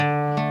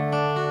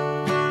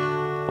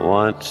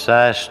Once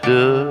I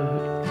stood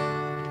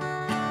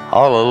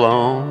all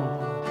alone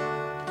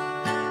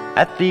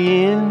at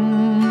the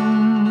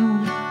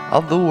end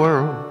of the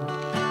world,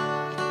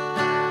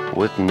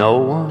 with no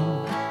one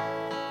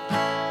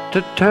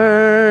to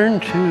turn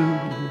to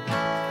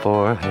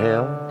for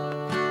help.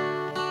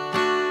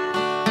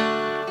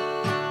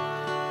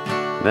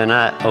 Then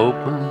I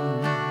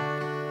opened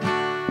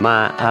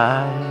my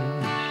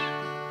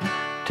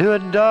eyes to a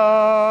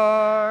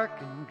dark